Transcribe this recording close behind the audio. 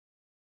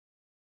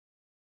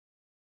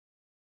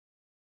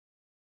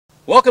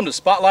Welcome to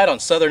Spotlight on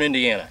Southern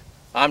Indiana.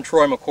 I'm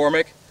Troy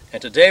McCormick,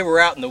 and today we're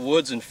out in the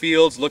woods and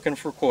fields looking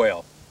for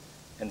quail.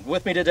 And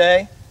with me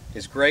today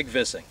is Greg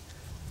Vissing.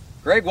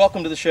 Greg,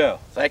 welcome to the show.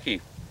 Thank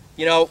you.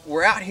 You know,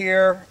 we're out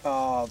here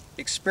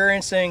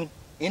experiencing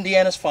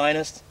Indiana's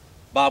finest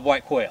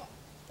bobwhite quail.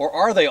 Or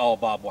are they all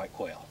bobwhite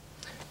quail?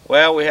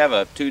 Well, we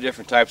have two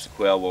different types of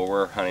quail where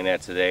we're hunting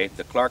at today.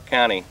 The Clark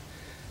County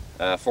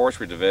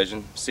Forestry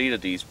Division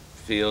seeded these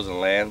fields and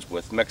lands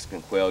with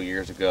Mexican quail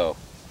years ago.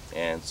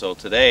 And so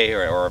today,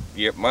 or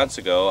months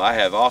ago, I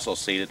have also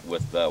seeded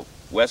with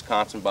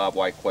Wisconsin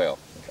bobwhite quail.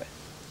 Okay.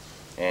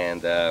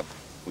 And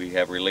we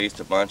have released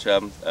a bunch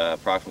of them,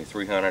 approximately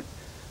 300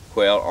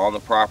 quail on the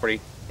property,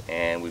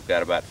 and we've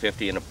got about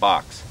 50 in a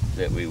box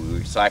that we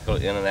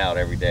recycle in and out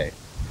every day.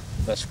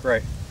 That's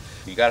great.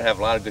 You got to have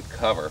a lot of good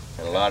cover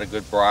and a lot of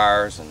good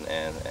briars and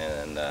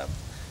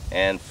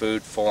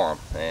food for them,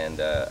 and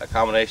a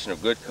combination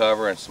of good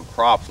cover and some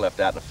crops left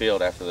out in the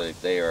field after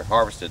they are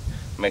harvested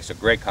makes a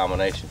great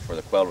combination for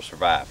the quail to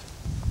survive.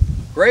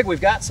 Greg, we've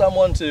got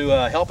someone to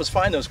help us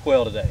find those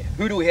quail today.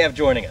 Who do we have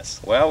joining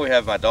us? Well, we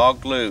have my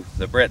dog Glue,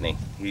 the Brittany.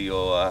 He's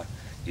a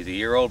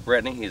year-old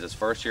Brittany. He's his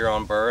first year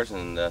on birds,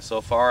 and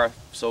so far,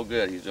 so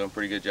good. He's doing a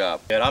pretty good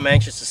job. And I'm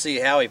anxious to see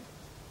how he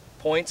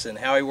points and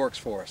how he works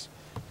for us.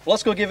 Well,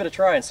 let's go give it a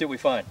try and see what we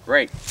find.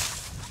 Great.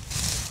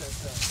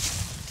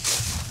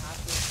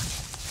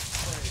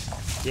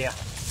 Yeah.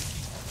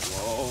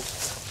 Whoa.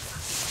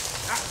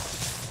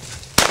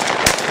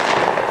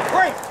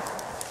 Great.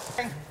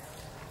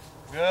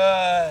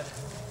 Good.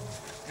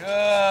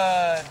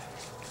 Good.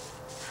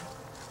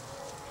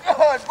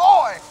 Good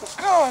boy!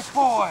 Good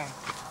boy!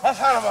 Let's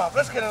hunt him up.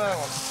 Let's get another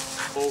one.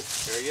 Oh,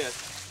 there he is.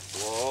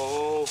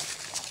 Whoa.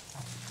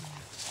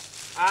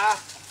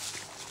 Ah.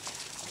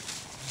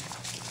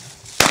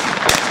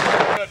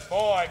 Good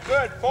boy.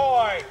 Good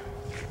boy.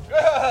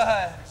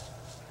 Good.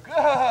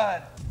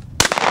 Good.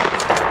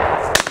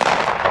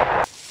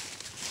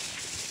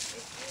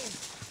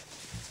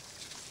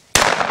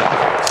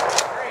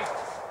 Great.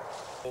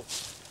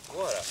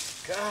 What a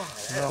God.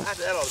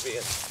 That ought to be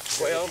it.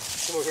 Quail,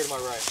 come over here to my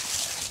right.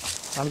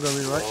 I'm going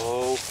to be right.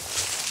 Whoa.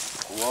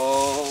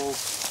 Whoa.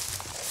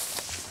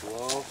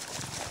 Whoa.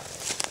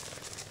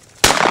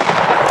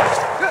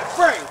 Good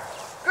spring.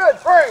 Good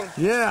spring.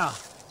 Yeah.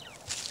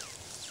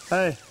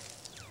 Hey,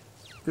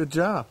 good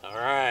job. All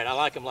right, I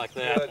like them like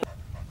that. Good.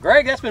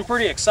 Greg, that's been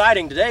pretty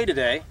exciting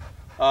today.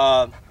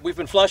 We've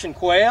been flushing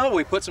quail.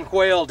 We put some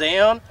quail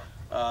down.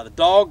 The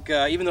dog,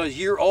 even though he's a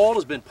year old,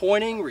 has been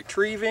pointing,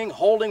 retrieving,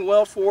 holding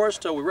well for us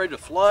till we're ready to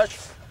flush.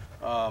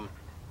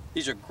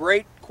 These are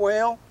great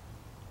quail.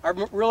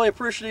 I'm really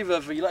appreciative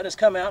of you letting us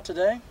come out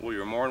today. Well,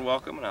 you're more than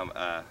welcome, and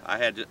I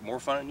had more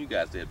fun than you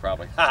guys did,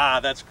 probably.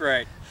 Haha, that's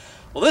great.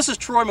 Well, this is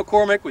Troy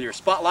McCormick with your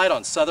Spotlight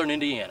on Southern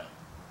Indiana.